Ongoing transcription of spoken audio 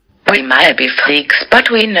We might be freaks, but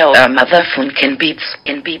we know our motherfunkin' beats.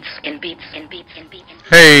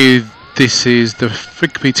 Hey, this is the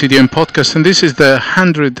Freak Beats EDM podcast, and this is the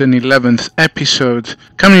 111th episode,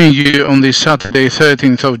 coming to you on this Saturday,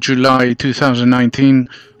 13th of July 2019,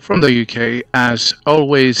 from the UK. As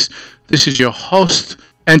always, this is your host,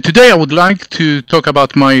 and today I would like to talk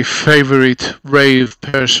about my favorite rave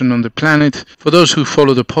person on the planet. For those who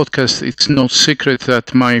follow the podcast, it's no secret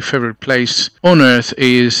that my favorite place on earth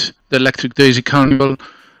is the Electric Daisy Carnival,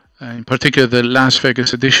 in particular the Las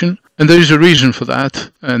Vegas edition. And there is a reason for that,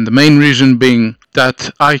 and the main reason being that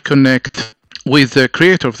I connect with the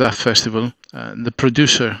creator of that festival, the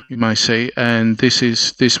producer, you might say, and this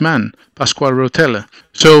is this man, Pasquale Rotella.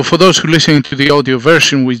 So for those who are listening to the audio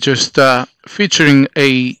version, we just featuring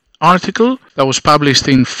a article that was published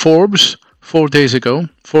in Forbes 4 days ago.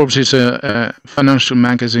 Forbes is a financial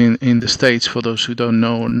magazine in the States, for those who don't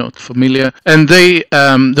know or not familiar. And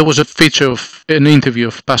there was a feature of an interview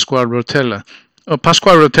of Pasquale Rotella.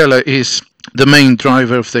 Pasquale Rotella is the main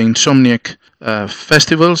driver of the Insomniac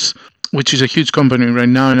festivals, which is a huge company right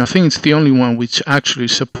now, and I think it's the only one which actually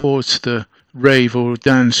supports the rave or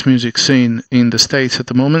dance music scene in the States at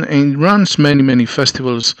the moment, and it runs many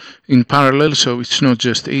festivals in parallel. So it's not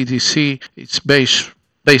just EDC, it's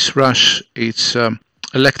Bass Rush, it's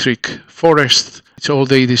Electric Forest, it's all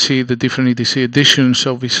the EDC, the different EDC editions,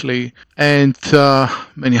 obviously, and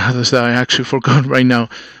many others that I actually forgot right now.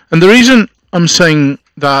 And the reason I'm saying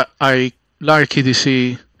that I like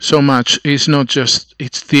EDC so much is not just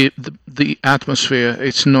it's the atmosphere,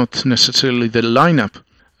 it's not necessarily the lineup,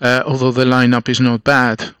 although the lineup is not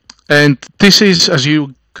bad. And this is, as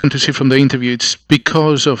you can to see from the interview, it's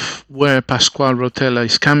because of where Pasquale Rotella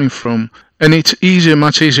is coming from. And it's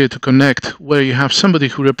much easier to connect where you have somebody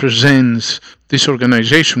who represents this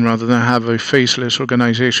organization rather than have a faceless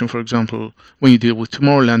organization. For example, when you deal with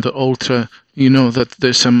Tomorrowland or Ultra, you know that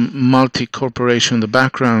there's some multi-corporation in the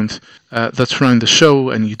background that's running the show,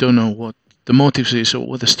 and you don't know what the motives is or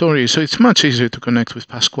what the story is. So it's much easier to connect with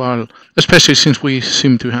Pasquale, especially since we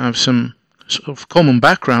seem to have some sort of common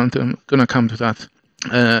background. I'm going to come to that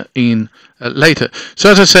later. So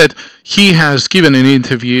as I said, he has given an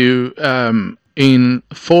interview in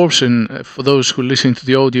Forbes, and for those who listen to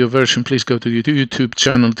the audio version, please go to the YouTube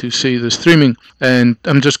channel to see the streaming. And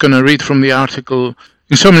I'm just going to read from the article.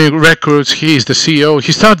 Insomniac Records, he is the CEO.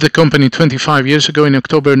 He started the company 25 years ago in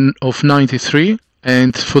October of 93.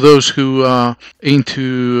 And for those who are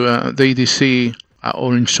into the EDC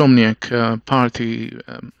or Insomniac party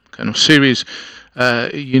kind of series,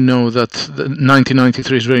 you know that the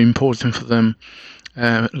 1993 is very important for them,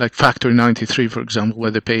 like Factory 93, for example,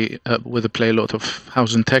 where they play a lot of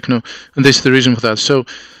house and techno, and this is the reason for that. So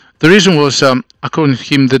the reason was, according to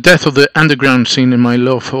him, the death of the underground scene and my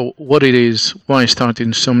love for what it is, why I started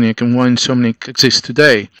Insomniac and why Insomniac exists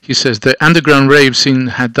today. He says the underground rave scene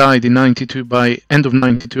had died in 92. By end of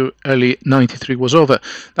 92, early 93 was over.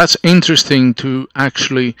 That's interesting to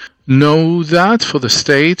actually know that for the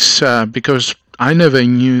States, because I never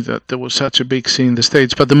knew that there was such a big scene in the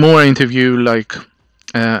States. But the more I interview, like,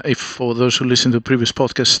 if for those who listen to the previous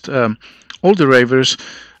podcast, all the ravers,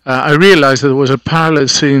 I realized that there was a parallel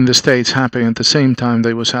scene in the States happening at the same time that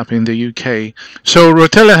it was happening in the UK. So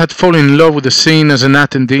Rotella had fallen in love with the scene as an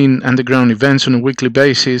attendee in underground events on a weekly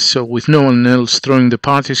basis. So with no one else throwing the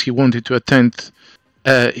parties he wanted to attend,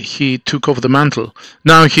 he took over the mantle.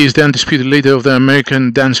 Now he is the undisputed leader of the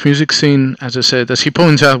American dance music scene. As I said, as he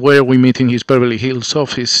points out where we meet in his Beverly Hills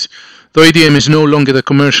office, though EDM is no longer the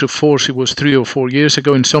commercial force it was 3 or 4 years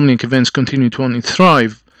ago, Insomniac events continue to only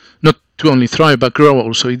thrive. Not to only thrive, but grow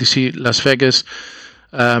also. EDC Las Vegas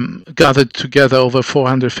gathered together over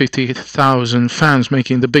 450,000 fans,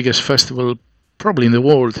 making the biggest festival probably in the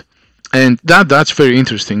world. And that's very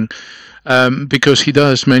interesting, because he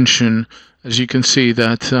does mention, as you can see,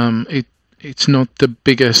 that it's not the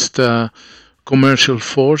biggest commercial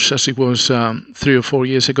force as it was 3 or 4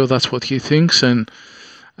 years ago. That's what he thinks. And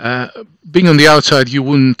being on the outside, you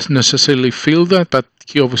wouldn't necessarily feel that, but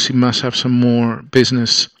he obviously must have some more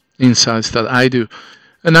business insights that I do.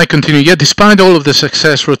 And I continue, yet despite all of the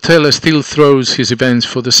success, Rotella still throws his events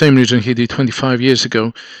for the same reason he did 25 years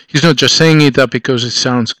ago. He's not just saying it that because it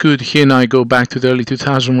sounds good. He and I go back to the early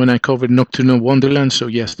 2000s when I covered Nocturnal Wonderland, so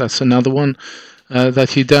yes, that's another one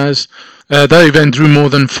that he does. That event drew more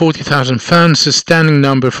than 40,000 fans, a standing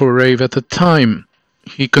number for a rave at the time.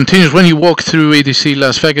 He continues, when you walk through EDC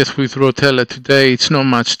Las Vegas with Rotella today, it's not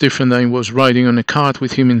much different than it was riding on a cart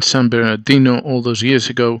with him in San Bernardino all those years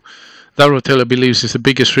ago. That Rotella believes is the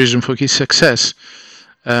biggest reason for his success.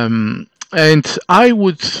 And I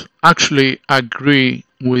would actually agree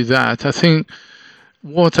with that. I think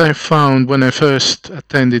what I found when I first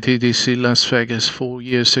attended EDC Las Vegas 4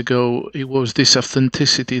 years ago, it was this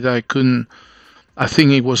authenticity that I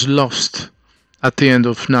think it was lost at the end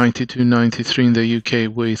of 92, 93 in the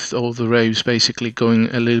UK, with all the raves basically going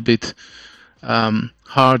a little bit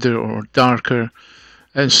harder or darker.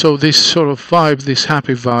 And so this sort of vibe, this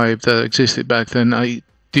happy vibe that existed back then, I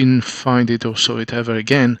didn't find it or saw it ever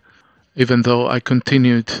again, even though I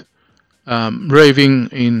continued raving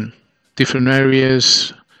in different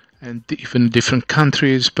areas and even different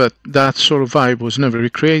countries, but that sort of vibe was never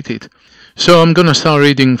recreated. So I'm gonna start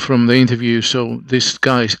reading from the interview. So this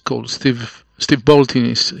guy called Steve Bolton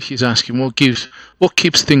he's asking what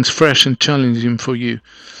keeps things fresh and challenging for you.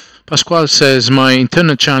 Pasquale says, my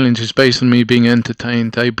internal challenge is based on me being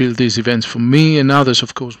entertained. I build these events for me and others,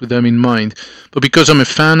 of course, with them in mind. But because I'm a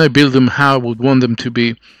fan, I build them how I would want them to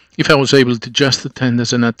be if I was able to just attend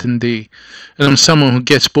as an attendee. And I'm someone who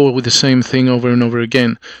gets bored with the same thing over and over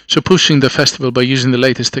again. So pushing the festival by using the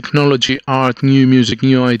latest technology, art, new music,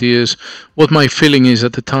 new ideas, what my feeling is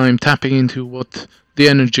at the time, tapping into what the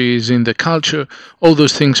energy is in the culture, all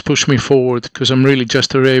those things push me forward, because I'm really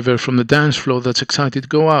just a raver from the dance floor that's excited to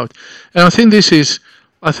go out. And I think this is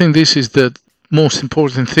the most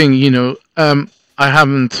important thing. I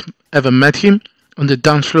haven't ever met him on the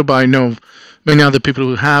dance floor, but I know many other people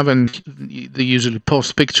who have, and they usually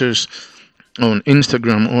post pictures on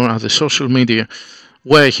Instagram or other social media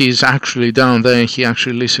where he's actually down there and he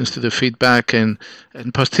actually listens to the feedback and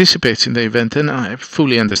participates in the event. And I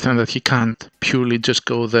fully understand that he can't purely just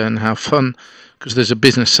go there and have fun, because there's a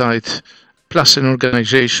business side plus an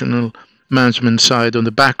organizational management side on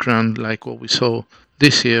the background, like what we saw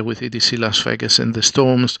this year with EDC Las Vegas and the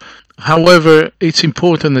Storms. However, it's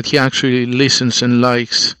important that he actually listens and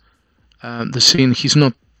likes the scene. He's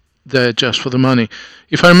not there just for the money.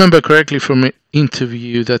 If I remember correctly from an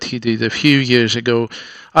interview that he did a few years ago,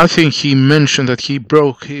 I think he mentioned that he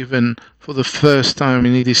broke even for the first time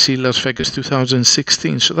in EDC Las Vegas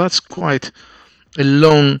 2016. So that's quite a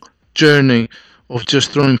long journey of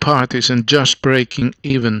just throwing parties and just breaking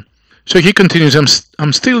even. So he continues,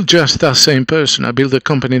 I'm still just that same person. I built the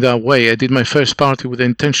company that way. I did my first party with the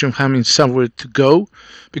intention of having somewhere to go,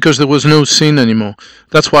 because there was no scene anymore.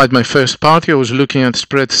 That's why at my first party I was looking at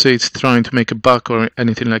spreadsheets trying to make a buck or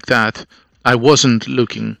anything like that. I wasn't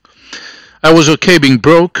looking. I was okay being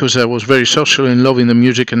broke, because I was very social and loving the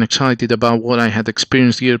music and excited about what I had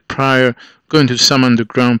experienced the year prior, going to some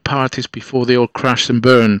underground parties before they all crashed and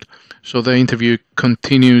burned. So the interview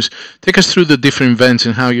continues. Take us through the different events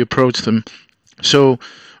and how you approach them. So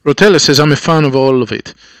Rotella says, I'm a fan of all of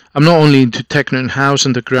it. I'm not only into techno and house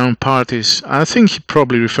underground parties. I think he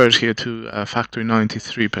probably refers here to Factory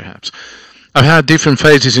 93 perhaps. I've had different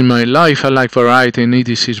phases in my life. I like variety, and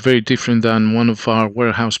EDC is very different than one of our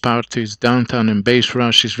warehouse parties. Downtown and Bass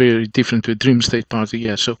Rush is very different to a Dream State party.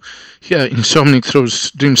 Yeah, so here Insomnic throws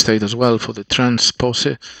Dream State as well for the trance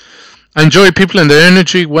pose. I enjoy people and their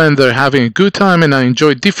energy when they're having a good time, and I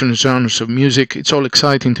enjoy different genres of music. It's all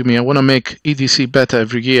exciting to me. I want to make EDC better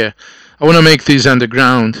every year. I want to make these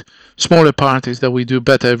underground, smaller parties that we do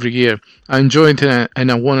better every year. I enjoy it,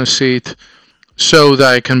 and I want to see it so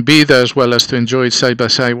that I can be there as well as to enjoy it side by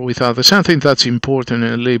side with others. I think that's important,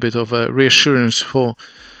 and a little bit of a reassurance for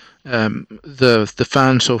the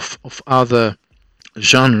fans of other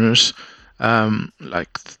genres.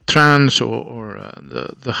 Like trance or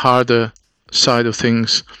the harder side of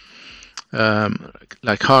things,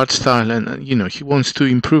 like hardstyle, and he wants to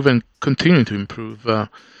improve and continue to improve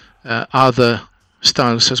other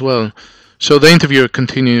styles as well. So the interviewer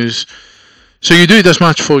continues. So you do it as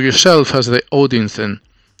much for yourself as the audience then?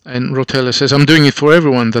 And Rotella says, I'm doing it for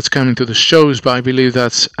everyone that's coming to the shows, but I believe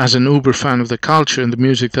that's as an uber fan of the culture and the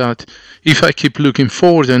music that if I keep looking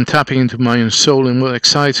forward and tapping into my own soul and what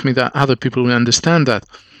excites me, that other people will understand that.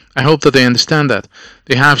 I hope that they understand that.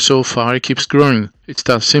 They have so far. It keeps growing. It's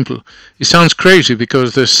that simple. It sounds crazy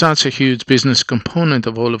because there's such a huge business component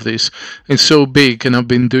of all of this. It's so big, and I've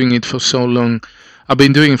been doing it for so long. I've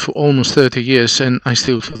been doing it for almost 30 years, and I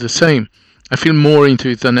still feel the same. I feel more into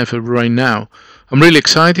it than ever right now. I'm really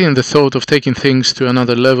excited, and the thought of taking things to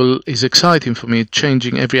another level is exciting for me.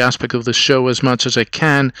 Changing every aspect of the show as much as I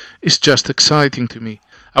can is just exciting to me.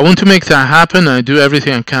 I want to make that happen, and I do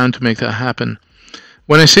everything I can to make that happen.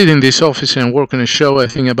 When I sit in this office and work on a show, I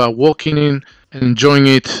think about walking in and enjoying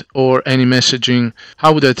it, or any messaging.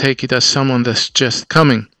 How would I take it as someone that's just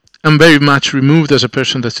coming? I'm very much removed as a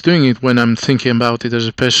person that's doing it when I'm thinking about it as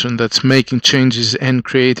a person that's making changes and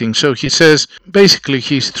creating. So he says, basically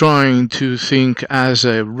he's trying to think as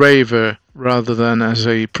a raver rather than as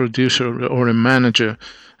a producer or a manager,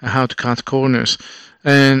 how to cut corners.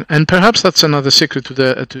 And perhaps that's another secret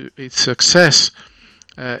to its success.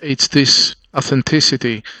 It's this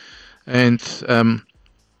authenticity and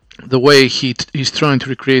the way he's trying to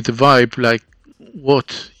recreate the vibe, like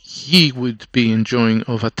what he would be enjoying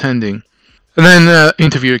of attending. And then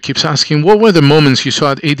interviewer keeps asking, what were the moments you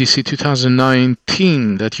saw at EDC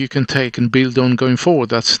 2019 that you can take and build on going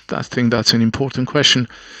forward? I think that's an important question.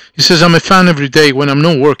 He says, I'm a fan every day. When I'm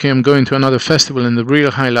not working, I'm going to another festival, and the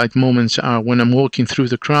real highlight moments are when I'm walking through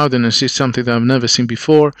the crowd and I see something that I've never seen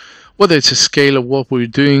before, whether it's a scale of what we're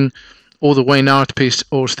doing or the way an art piece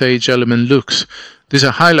or stage element looks. These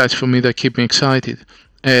are highlights for me that keep me excited.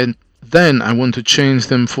 And then I want to change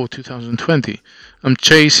them for 2020. I'm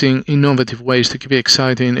chasing innovative ways to keep it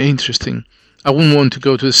exciting and interesting. I wouldn't want to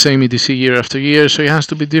go to the same EDC year after year, so it has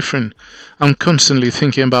to be different. I'm constantly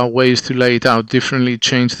thinking about ways to lay it out differently,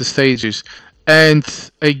 change the stages. And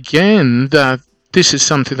again, that this is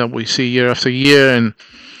something that we see year after year, and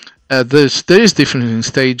there is difference in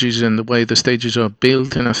stages and the way the stages are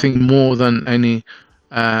built, and I think more than any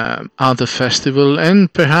other festival,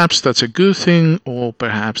 and perhaps that's a good thing or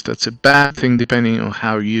perhaps that's a bad thing depending on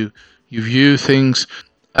how you view things.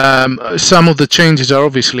 Some of the changes are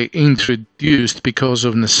obviously introduced because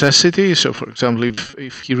of necessity. So, for example,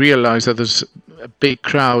 if you realize that there's a big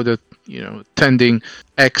crowd that attending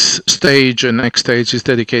X stage and X stage is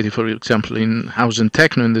dedicated, for example, in house and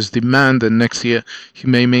techno, and there's demand, and next year you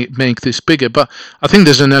may make this bigger. But I think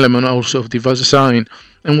there's an element also of design,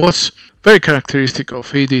 and what's very characteristic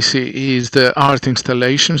of EDC is the art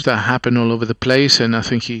installations that happen all over the place, and I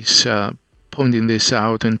think he's pointing this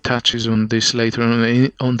out and touches on this later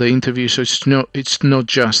on the interview. So it's not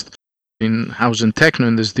just in house and techno,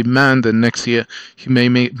 and there's demand, and next year he may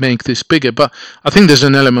make this bigger. But I think there's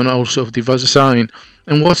an element also of design,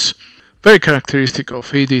 and what's very characteristic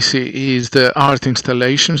of EDC is the art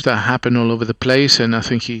installations that happen all over the place, and I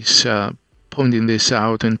think he's pointing this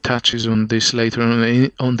out and touches on this later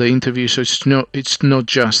on the interview. So it's not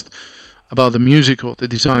just about the music or the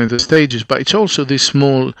design of the stages, but it's also these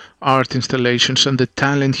small art installations and the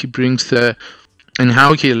talent he brings there, and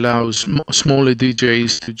how he allows smaller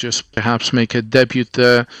DJs to just perhaps make a debut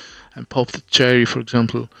there and pop the cherry, for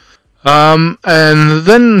example. And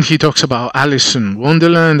then he talks about Alice in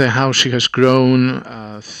Wonderland and how she has grown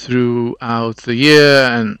throughout the year,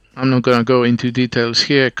 and I'm not going to go into details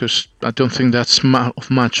here because I don't think that's of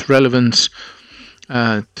much relevance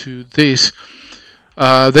to this.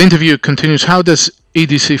 The interview continues, how does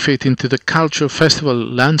EDC fit into the cultural festival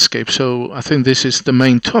landscape? So I think this is the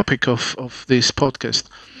main topic of this podcast,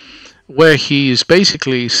 where he is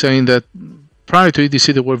basically saying that prior to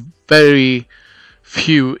EDC there were very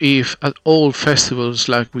few, if at all, festivals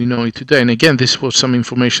like we know it today. And again, this was some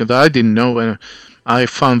information that I didn't know and I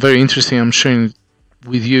found very interesting. I'm sharing it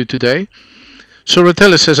with you today. So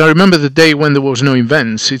Rotella says, I remember the day when there was no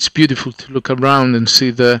events. It's beautiful to look around and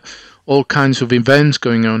see all kinds of events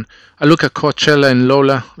going on. I look at Coachella and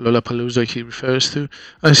Lollapalooza he refers to,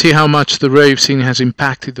 and see how much the rave scene has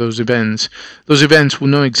impacted those events. Those events would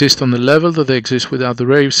not exist on the level that they exist without the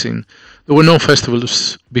rave scene. There were no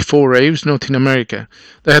festivals before raves, not in America.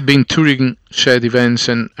 There had been touring shared events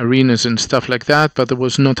and arenas and stuff like that, but there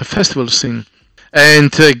was not a festival scene.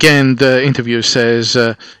 And again, the interviewer says,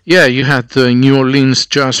 yeah, you had the New Orleans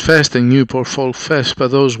Jazz Fest and Newport Folk Fest,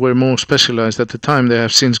 but those were more specialized at the time. They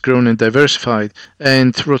have since grown and diversified.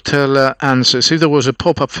 And Rotella answers, if there was a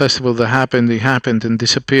pop-up festival that happened, it happened and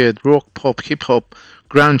disappeared. Rock, pop, hip-hop,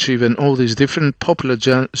 grunge even, all these different popular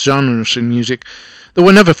genres in music. There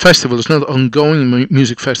were never festivals, not ongoing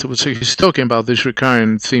music festivals. So he's talking about this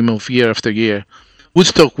recurring theme of year after year.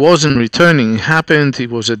 Woodstock wasn't returning. It happened, it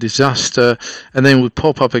was a disaster, and then it would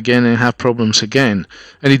pop up again and have problems again.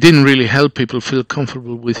 And it didn't really help people feel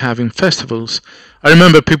comfortable with having festivals. I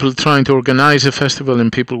remember people trying to organize a festival and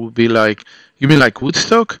people would be like, you mean like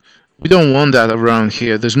Woodstock? We don't want that around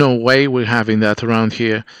here. There's no way we're having that around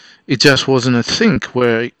here. It just wasn't a thing,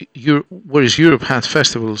 whereas Europe had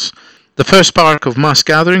festivals. The first spark of mass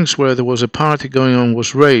gatherings where there was a party going on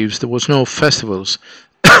was raves. There was no festivals.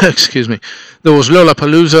 Excuse me. There was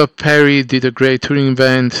Lollapalooza. Perry did a great touring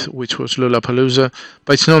event, which was Lollapalooza,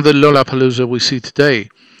 but it's not the Lollapalooza we see today.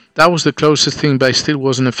 That was the closest thing, but it still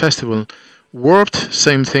wasn't a festival. Warped,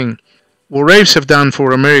 same thing. What raves have done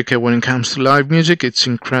for America when it comes to live music, it's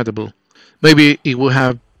incredible. Maybe it would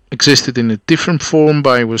have existed in a different form,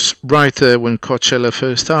 but I was right there when Coachella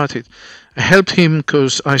first started. I helped him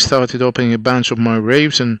because I started opening a bunch of my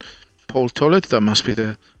raves, and Paul Tollett, that must be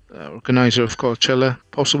the organizer of Coachella,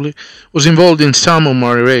 possibly, was involved in some of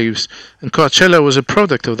my raves, and Coachella was a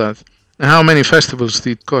product of that. And how many festivals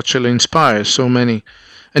did Coachella inspire? So many.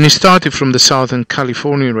 And he started from the Southern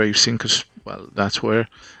California rave scene because, well, that's where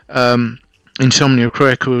Insomniac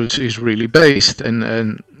Records is really based.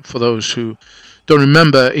 And for those who don't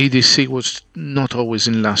remember, EDC was not always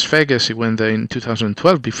in Las Vegas. He went there in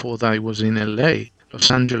 2012. Before that, he was in LA, Los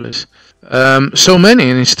Angeles. So many,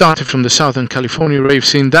 and it started from the Southern California rave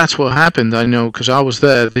scene. That's what happened, I know, because I was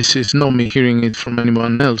there. This is not me hearing it from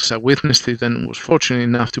anyone else. I witnessed it and was fortunate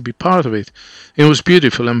enough to be part of it. It was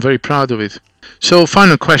beautiful. I'm very proud of it. So,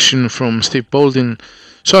 final question from Steve Baldwin.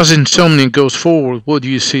 So, as Insomniac goes forward, what do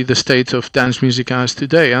you see the state of dance music as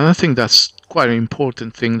today? And I think that's quite an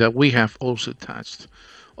important thing that we have also touched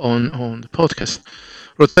on the podcast.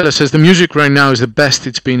 Rotella says, the music right now is the best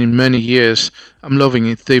it's been in many years. I'm loving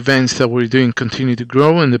it. The events that we're doing continue to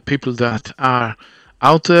grow, and the people that are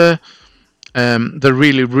out there, they're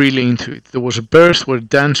really, really into it. There was a burst where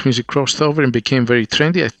dance music crossed over and became very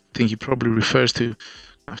trendy. I think he probably refers to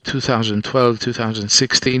 2012,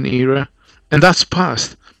 2016 era, and that's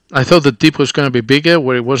past. I thought the dip was going to be bigger,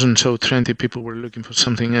 where it wasn't so trendy. People were looking for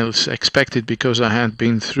something else expected because I had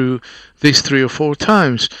been through this 3 or 4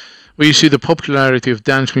 times. Where you see the popularity of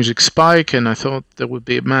dance music spike, and I thought there would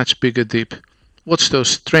be a much bigger dip. What's so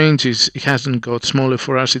strange is it hasn't got smaller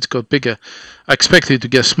for us, it's got bigger. I expected it to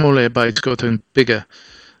get smaller, but it's gotten bigger.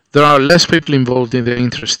 There are less people involved in the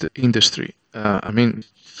industry. I mean,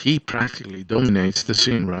 he practically dominates the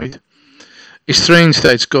scene, right? It's strange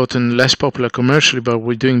that it's gotten less popular commercially, but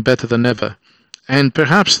we're doing better than ever. And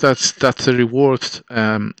perhaps that's the reward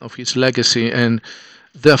of his legacy and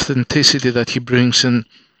the authenticity that he brings in,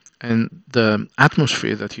 and the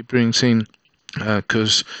atmosphere that he brings in,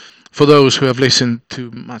 because for those who have listened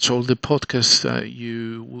to much older podcasts,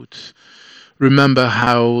 you would remember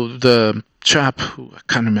how the chap, who I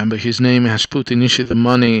can't remember his name, has put initially the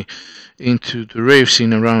money into the rave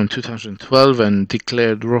scene around 2012 and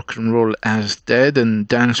declared rock and roll as dead and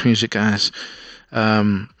dance music as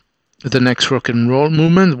the next rock and roll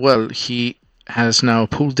movement. Well, he has now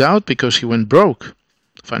pulled out because he went broke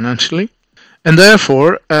financially. And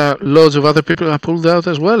therefore, loads of other people are pulled out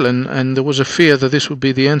as well. And there was a fear that this would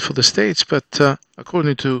be the end for the States. But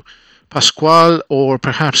according to Pasquale, or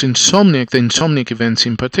perhaps Insomniac, the Insomniac events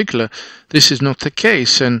in particular, this is not the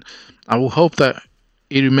case. And I will hope that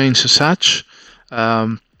it remains as such.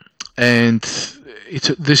 And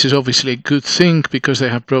this is obviously a good thing because they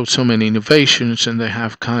have brought so many innovations and they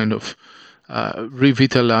have kind of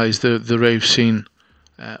revitalized the rave scene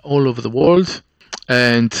all over the world.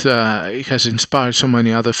 And it has inspired so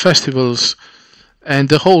many other festivals, and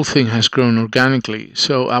the whole thing has grown organically.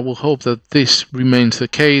 So I will hope that this remains the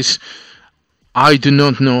case. I do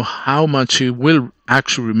not know how much it will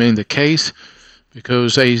actually remain the case,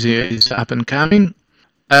 because Asia is up and coming.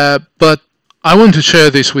 But I want to share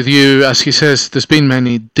this with you. As he says, there's been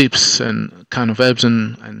many dips and kind of ebbs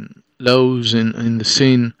and lows in the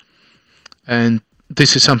scene. And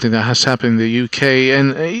this is something that has happened in the UK,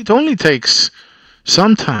 and it only takes...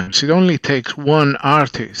 Sometimes it only takes one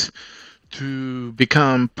artist to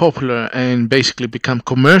become popular and basically become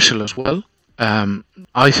commercial as well.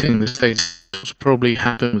 I think the States probably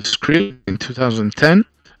happened with Skrillex in 2010.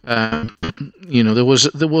 There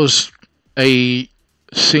was a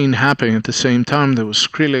scene happening at the same time. There was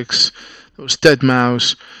Skrillex, there was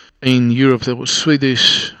Deadmau5. In Europe, there was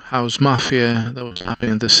Swedish House Mafia that was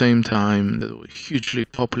happening at the same time. They were hugely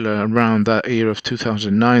popular around that year of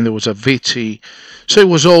 2009. There was Avicii. So it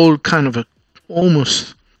was all kind of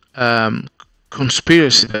almost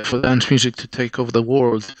conspiracy for dance music to take over the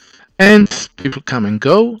world. And people come and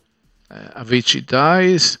go. Avicii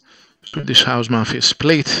dies. Swedish House Mafia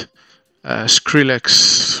split.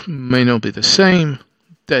 Skrillex may not be the same.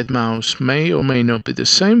 Deadmau5 may or may not be the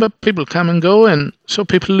same, but people come and go, and so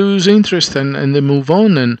people lose interest and they move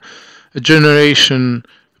on, and a generation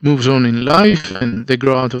moves on in life and they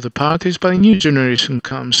grow out of the parties, but a new generation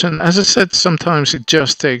comes. And as I said, sometimes it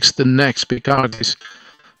just takes the next big artist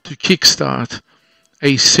to kickstart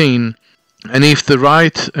a scene. And if the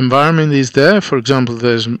right environment is there, for example,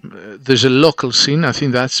 there's a local scene, I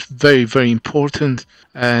think that's very, very important,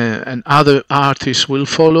 and other artists will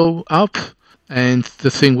follow up. And the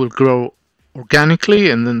thing will grow organically,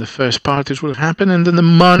 and then the first parties will happen, and then the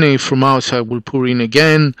money from outside will pour in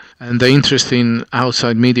again, and the interest in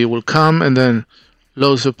outside media will come, and then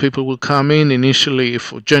loads of people will come in initially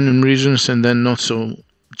for genuine reasons, and then not so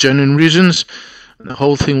genuine reasons. And the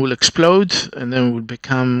whole thing will explode, and then it will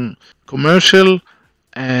become commercial,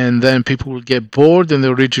 and then people will get bored, and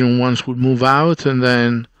the original ones will move out, and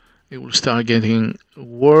then it will start getting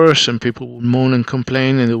worse, and people will moan and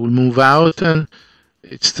complain, and they will move out, and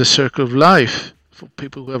it's the circle of life. For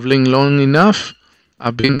people who have lived long enough,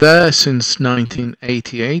 I've been there since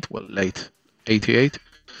 1988, well, late 88.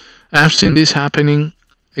 I've seen this happening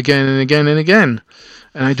again and again and again.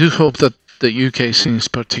 And I do hope that the UK scene in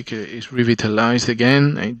particular is revitalized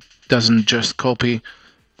again. It doesn't just copy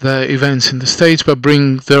the events in the States, but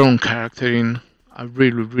bring their own character in. I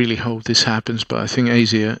really, really hope this happens, but I think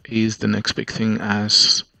Asia is the next big thing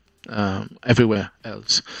as everywhere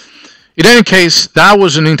else. In any case, that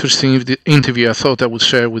was an interesting interview I thought I would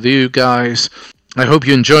share with you guys. I hope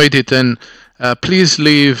you enjoyed it, and please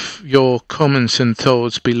leave your comments and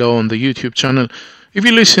thoughts below on the YouTube channel. If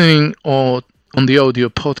you're listening or on the audio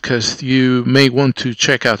podcast, you may want to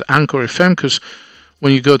check out Anchor FM, because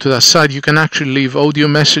when you go to that site, you can actually leave audio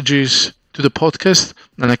messages to the podcast,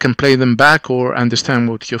 and I can play them back or understand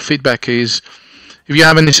what your feedback is. If you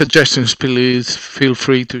have any suggestions, please feel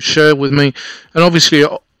free to share with me. And obviously,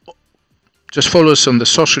 just follow us on the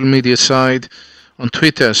social media side, on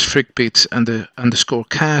Twitter as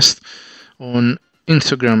FreakBeats_cast, on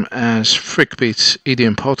Instagram as FreakBeats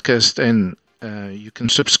EDM Podcast, and you can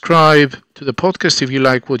subscribe to the podcast if you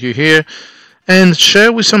like what you hear, and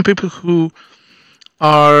share with some people who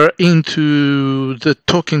are into the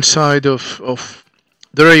talking side of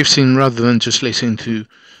the rave scene rather than just listening to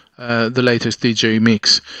the latest DJ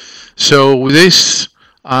mix. So with this,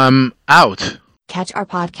 I'm out. Catch our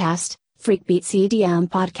podcast, FreakBeats EDM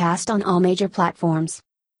Podcast, on all major platforms: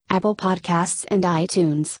 Apple Podcasts and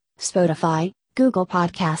iTunes, Spotify, Google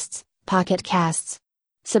Podcasts, Pocket Casts.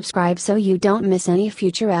 Subscribe so you don't miss any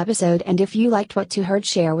future episode, and if you liked what you heard,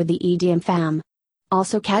 share with the EDM fam.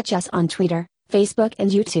 Also catch us on Twitter, Facebook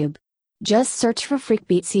and YouTube. Just search for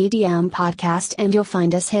FreakBeats EDM Podcast and you'll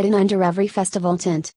find us hidden under every festival tent.